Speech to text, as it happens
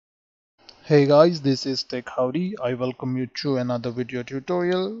Hey guys, this is Tech Howdy. I welcome you to another video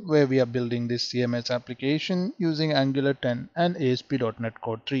tutorial where we are building this CMS application using Angular 10 and ASP.NET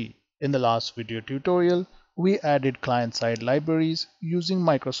Core 3. In the last video tutorial, we added client-side libraries using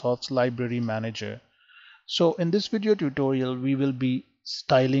Microsoft's Library Manager. So in this video tutorial, we will be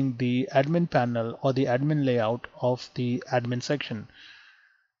styling the admin panel or the admin layout of the admin section.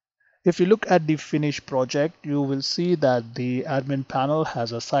 If you look at the finished project, you will see that the admin panel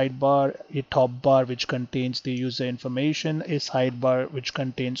has a sidebar, a top bar which contains the user information, a sidebar which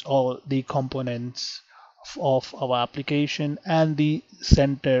contains all the components of our application, and the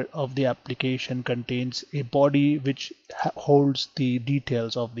center of the application contains a body which holds the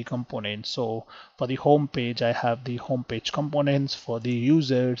details of the components. So for the home page, I have the home page components. For the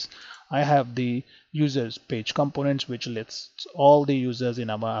users, I have the users page components which lists all the users in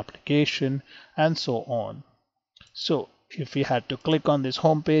our application and so on. So if we had to click on this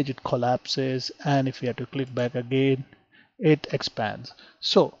home page, it collapses, and if we had to click back again, it expands.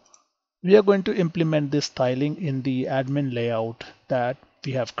 So we are going to implement this styling in the admin layout that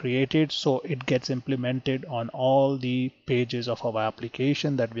we have created, so it gets implemented on all the pages of our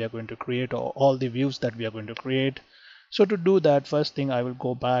application that we are going to create, or all the views that we are going to create. So to do that, first thing, I will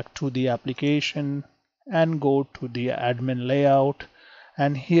go back to the application and go to the admin layout,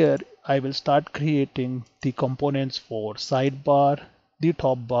 and here I will start creating the components for sidebar, the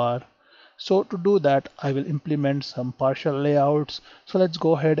top bar. So to do that, I will implement some partial layouts. So let's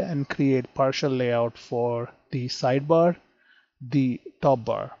go ahead and create partial layout for the sidebar, the top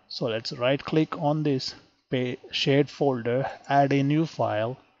bar. So let's right click on this shared folder, add a new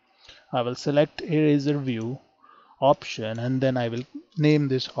file. I will select eraser view option, and then I will name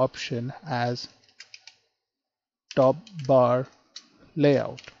this option as top bar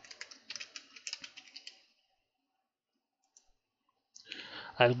layout.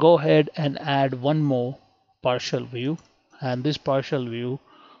 I'll go ahead and add one more partial view, and this partial view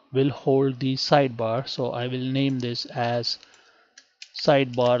will hold the sidebar, so I will name this as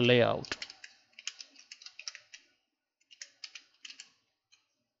sidebar layout.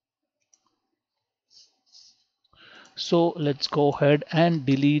 So let's go ahead and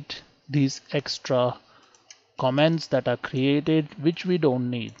delete these extra comments that are created which we don't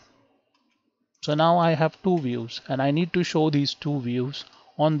need. So now I have two views and I need to show these two views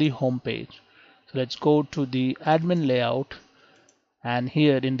on the home page. So let's go to the admin layout, and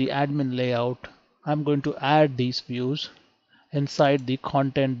here in the admin layout I'm going to add these views inside the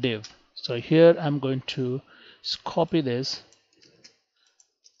content div. So here I'm going to copy this,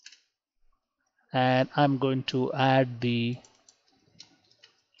 and I'm going to add the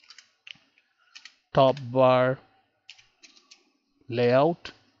top bar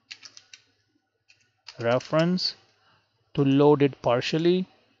layout reference to load it partially.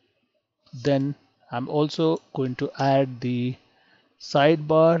 Then I'm also going to add the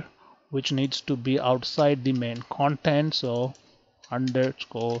sidebar which needs to be outside the main content, so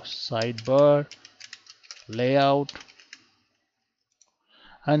underscore sidebar layout,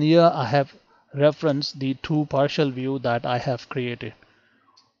 and here I have referenced the two partial view that I have created.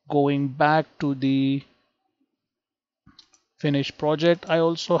 Going back to the finished project, I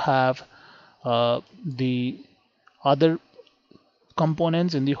also have the other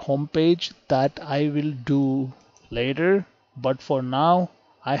components in the home page that I will do later, but for now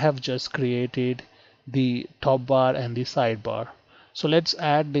I have just created the top bar and the sidebar. So let's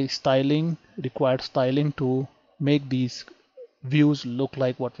add the required styling to make these views look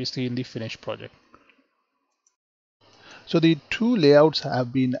like what we see in the finished project. So the two layouts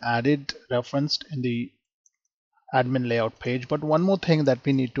have been added, referenced in the admin layout page, but one more thing that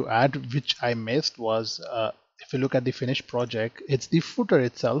we need to add which I missed was if you look at the finished project, it's the footer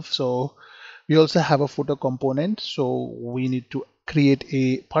itself. So we also have a footer component, so we need to create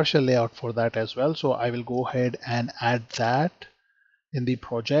a partial layout for that as well. So I will go ahead and add that in the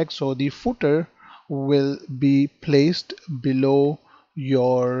project. So the footer will be placed below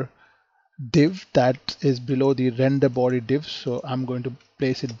your div that is below the render body div. So I'm going to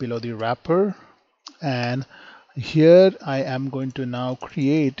place it below the wrapper, and here I am going to now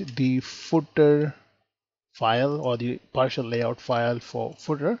create the footer file or the partial layout file for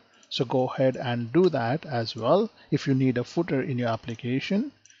footer. So go ahead and do that as well. If you need a footer in your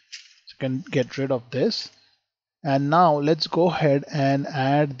application, you can get rid of this. And now let's go ahead and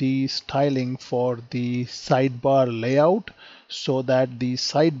add the styling for the sidebar layout so that the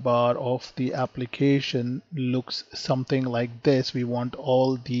sidebar of the application looks something like this. We want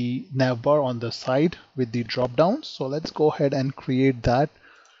all the navbar on the side with the drop downs. So let's go ahead and create that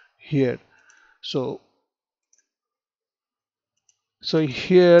here. So So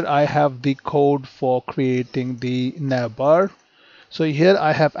here I have the code for creating the navbar. So here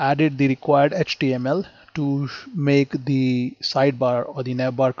I have added the required HTML to make the sidebar or the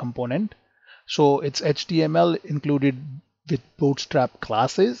navbar component. So it's HTML included with Bootstrap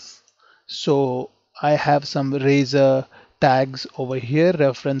classes. So I have some razor tags over here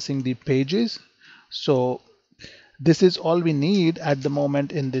referencing the pages. So this is all we need at the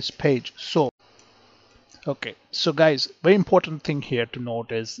moment in this page. Okay, so guys, very important thing here to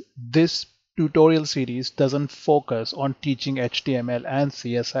note is this tutorial series doesn't focus on teaching HTML and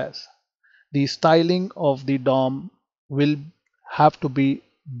CSS. The styling of the DOM will have to be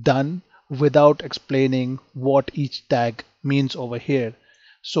done without explaining what each tag means over here.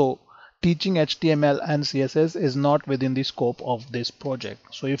 So teaching HTML and CSS is not within the scope of this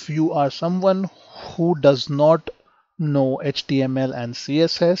project. So if you are someone who does not know HTML and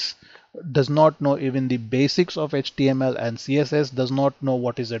CSS, does not know even the basics of HTML and CSS, does not know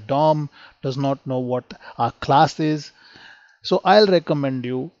what is a DOM, does not know what are classes, so I'll recommend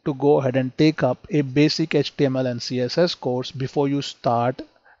you to go ahead and take up a basic HTML and CSS course before you start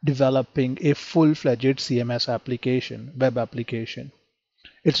developing a full-fledged CMS application, web application.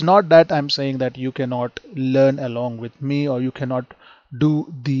 It's not that I'm saying that you cannot learn along with me or you cannot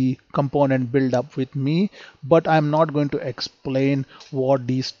do the component build up with me, but I'm not going to explain what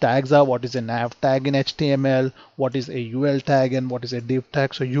these tags are, what is a nav tag in HTML, what is a UL tag and what is a div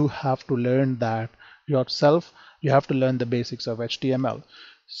tag. So you have to learn that yourself. You have to learn the basics of HTML.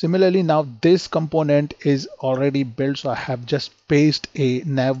 Similarly, now this component is already built, so I have just pasted a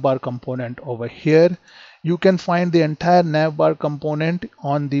navbar component over here. You can find the entire navbar component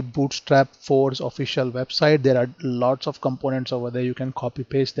on the Bootstrap 4's official website. There are lots of components over there. You can copy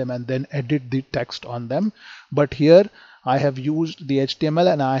paste them and then edit the text on them. But here I have used the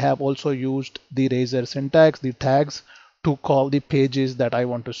HTML and I have also used the razor syntax, the tags, to call the pages that I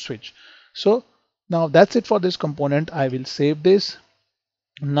want to switch. So now that's it for this component. I will save this.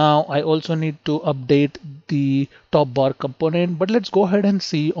 Now I also need to update the top bar component, but let's go ahead and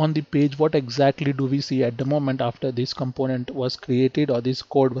see on the page what exactly do we see at the moment after this component was created or this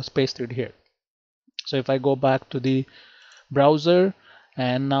code was pasted here. So if I go back to the browser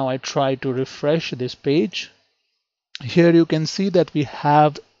and now I try to refresh this page, here you can see that we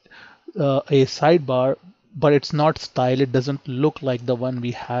have a sidebar, but it's not styled. It doesn't look like the one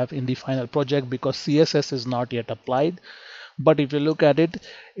we have in the final project because CSS is not yet applied. But if you look at it,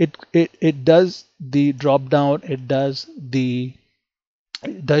 it does the drop down, it does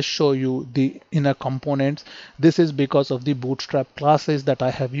show you the inner components. This is because of the Bootstrap classes that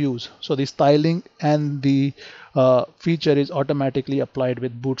I have used. So the styling and the feature is automatically applied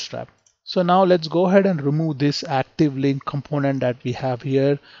with Bootstrap. So now let's go ahead and remove this active link component that we have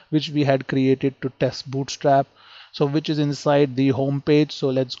here, which we had created to test Bootstrap. So which is inside the home page. So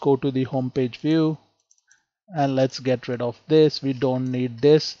let's go to the home page view and let's get rid of this. We don't need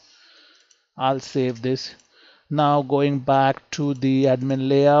this. I'll save this. Now going back to the admin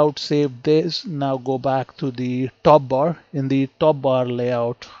layout, save this. Now go back to the top bar. In the top bar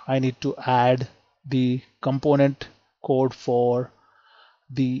layout, I need to add the component code for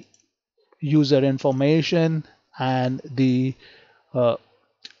the user information and the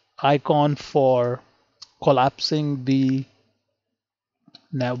icon for collapsing the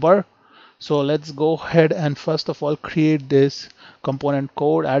navbar. So let's go ahead and first of all create this component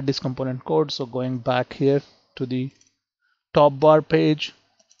code, add this component code. So going back here to the top bar page,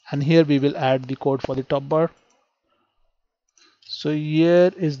 and here we will add the code for the top bar. So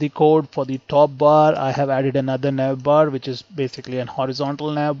here is the code for the top bar. I have added another navbar, which is basically an horizontal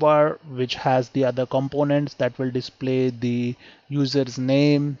navbar, which has the other components that will display the user's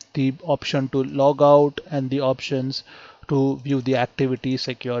name, the option to log out, and the options to view the activity,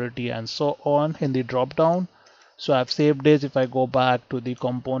 security, and so on in the drop down. So I've saved this. If I go back to the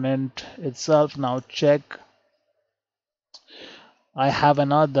component itself, now check, I have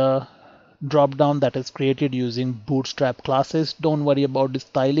another drop down that is created using Bootstrap classes. Don't worry about the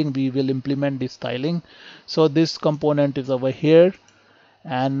styling, we will implement the styling. So this component is over here,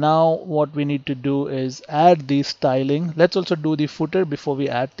 and now what we need to do is add the styling. Let's also do the footer before we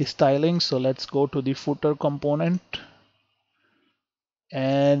add the styling. So let's go to the footer component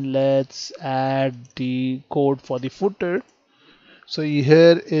and let's add the code for the footer. So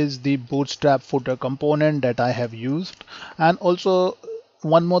here is the Bootstrap footer component that I have used. And also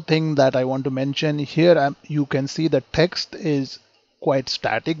one more thing that I want to mention here, you can see the text is quite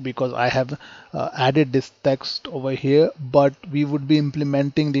static because I have added this text over here, but we would be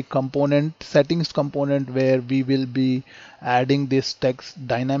implementing the component settings component where we will be adding this text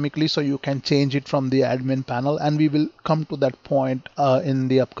dynamically, so you can change it from the admin panel, and we will come to that point in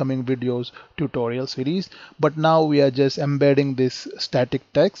the upcoming videos tutorial series. But now we are just embedding this static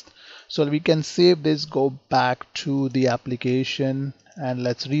text. So we can save this, go back to the application, and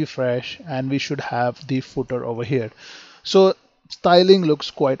let's refresh, and we should have the footer over here. So styling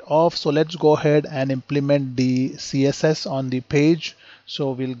looks quite off, so let's go ahead and implement the CSS on the page.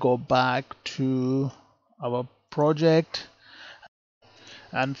 So we'll go back to our project,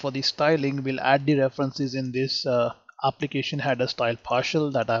 and for the styling we'll add the references in this application header style partial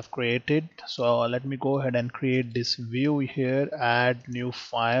that I've created. So let me go ahead and create this view here, add new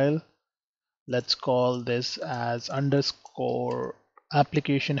file. Let's call this as underscore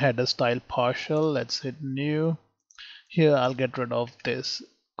application header style partial. Let's hit new. Here I'll get rid of this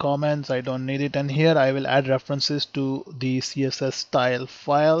comments, I don't need it, and here I will add references to the CSS style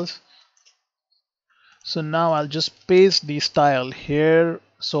files. So now I'll just paste the style here.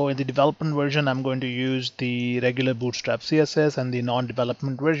 So in the development version I'm going to use the regular Bootstrap CSS, and the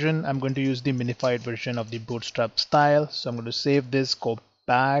non-development version I'm going to use the minified version of the Bootstrap style. So I'm going to save this, go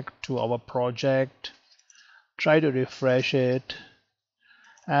back to our project, try to refresh it,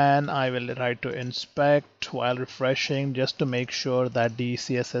 and I will try to inspect while refreshing just to make sure that the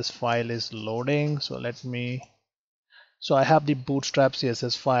CSS file is loading. So I have the Bootstrap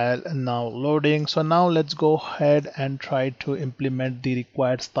CSS file now loading. So now let's go ahead and try to implement the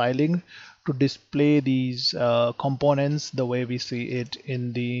required styling to display these components the way we see it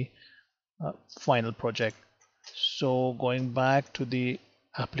in the final project. So going back to the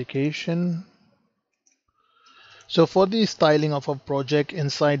application, so for the styling of a project,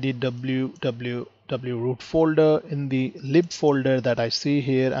 inside the www root folder, in the lib folder that I see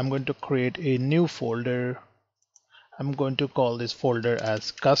here, I'm going to create a new folder. I'm going to call this folder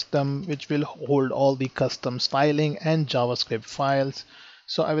as custom, which will hold all the custom styling and JavaScript files.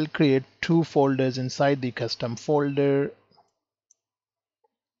 So I will create two folders inside the custom folder,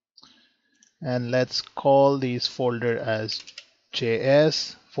 and let's call these folder as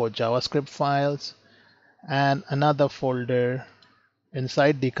JS for JavaScript files, and another folder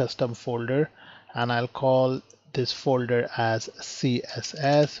inside the custom folder, and I'll call this folder as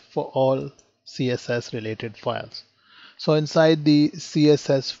CSS for all CSS related files. So inside the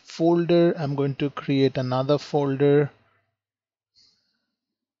CSS folder, I'm going to create another folder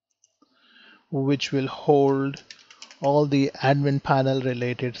which will hold all the admin panel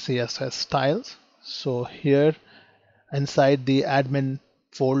related CSS styles. So here inside the admin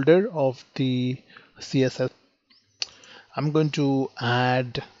folder of the CSS, I'm going to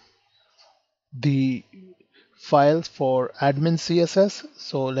add the files for admin CSS.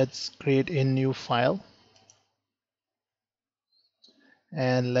 So let's create a new file,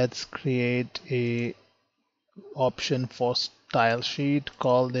 and let's create a option for style sheet,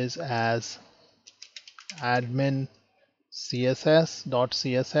 call this as admin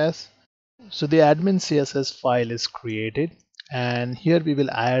css.css. So the admin CSS file is created, and here we will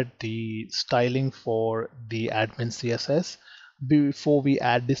add the styling for the admin CSS. Before we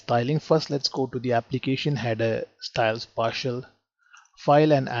add the styling, first let's go to the application header styles partial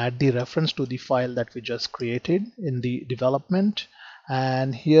file and add the reference to the file that we just created in the development.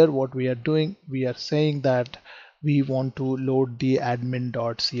 And here what we are doing, we are saying that we want to load the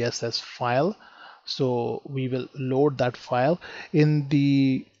admin.css file. So we will load that file in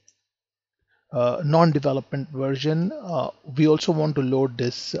the non-development version. We also want to load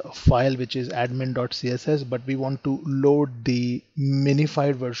this file which is admin.css, but we want to load the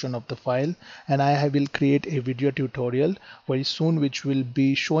minified version of the file, and I will create a video tutorial very soon which will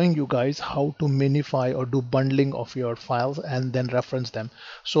be showing you guys how to minify or do bundling of your files and then reference them.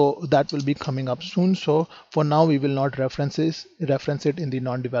 So that will be coming up soon. So for now we will not reference it in the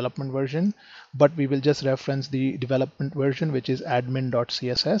non-development version, but we will just reference the development version which is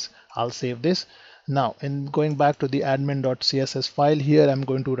admin.css. I'll save this. Now in going back to the admin.css file, here I'm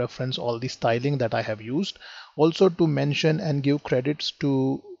going to reference all the styling that I have used. Also to mention and give credits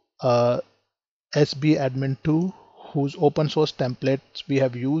to sbadmin2, whose open source templates we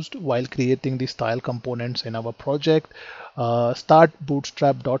have used while creating the style components in our project.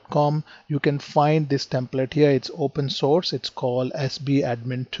 Startbootstrap.com, you can find this template here. It's open source, it's called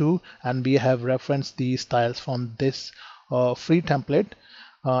sbadmin2, and we have referenced the styles from this free template.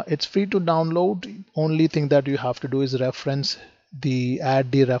 It's free to download. Only thing that you have to do is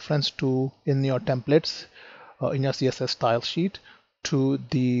add the reference to in your templates in your CSS style sheet to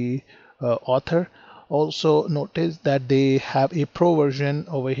the author. Also notice that they have a pro version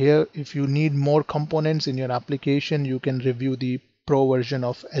over here. If you need more components in your application, you can review the pro version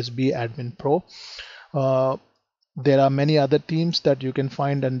of SB Admin Pro. There are many other themes that you can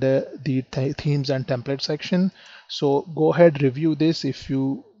find under the themes and template section. So go ahead, review this if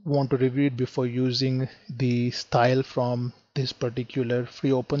you want to review it before using the style from this particular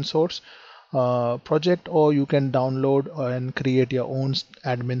free open source project, or you can download and create your own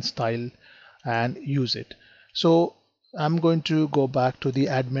admin style and use it. So I'm going to go back to the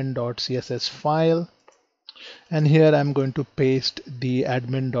admin.css file, and here I'm going to paste the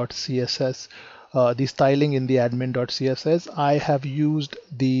admin.css, the styling in the admin.css. I have used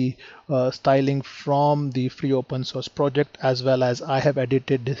the styling from the free open source project, as well as I have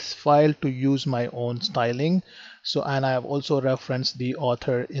edited this file to use my own styling. So, and I have also referenced the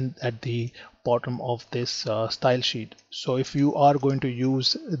author in at the bottom of this style sheet. So if you are going to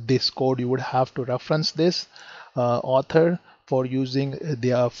use this code, you would have to reference this author for using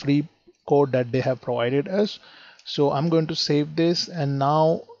their free code that they have provided us. So I'm going to save this, and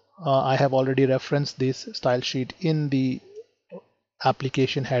now I have already referenced this style sheet in the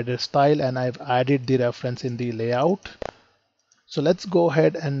application header style, and I've added the reference in the layout. So let's go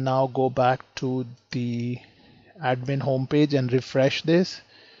ahead and now go back to the admin homepage and refresh this.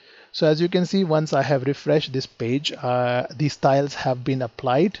 So as you can see, once I have refreshed this page, these styles have been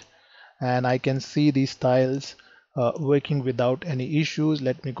applied, and I can see these styles working without any issues.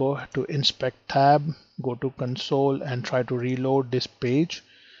 Let me go to inspect tab, go to console, and try to reload this page,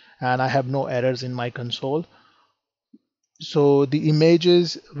 and I have no errors in my console. So the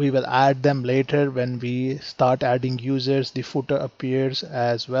images, we will add them later when we start adding users. The footer appears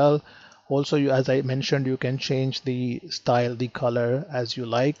as well. Also, as I mentioned, you can change the style, the color as you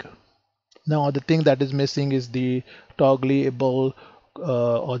like. Now the thing that is missing is the toggleable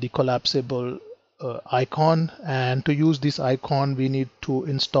or the collapsible icon, and to use this icon we need to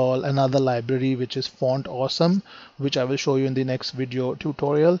install another library, which is Font Awesome, which I will show you in the next video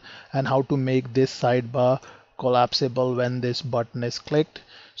tutorial, and how to make this sidebar collapsible when this button is clicked.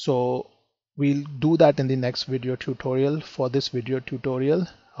 So we'll do that in the next video tutorial. For this video tutorial,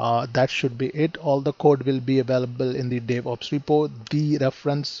 that should be it. All the code will be available in the DevOps repo. The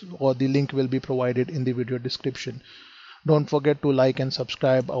reference or the link will be provided in the video description. Don't forget to like and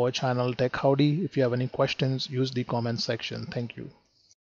subscribe our channel Tech Howdy. If you have any questions, use the comment section. Thank you.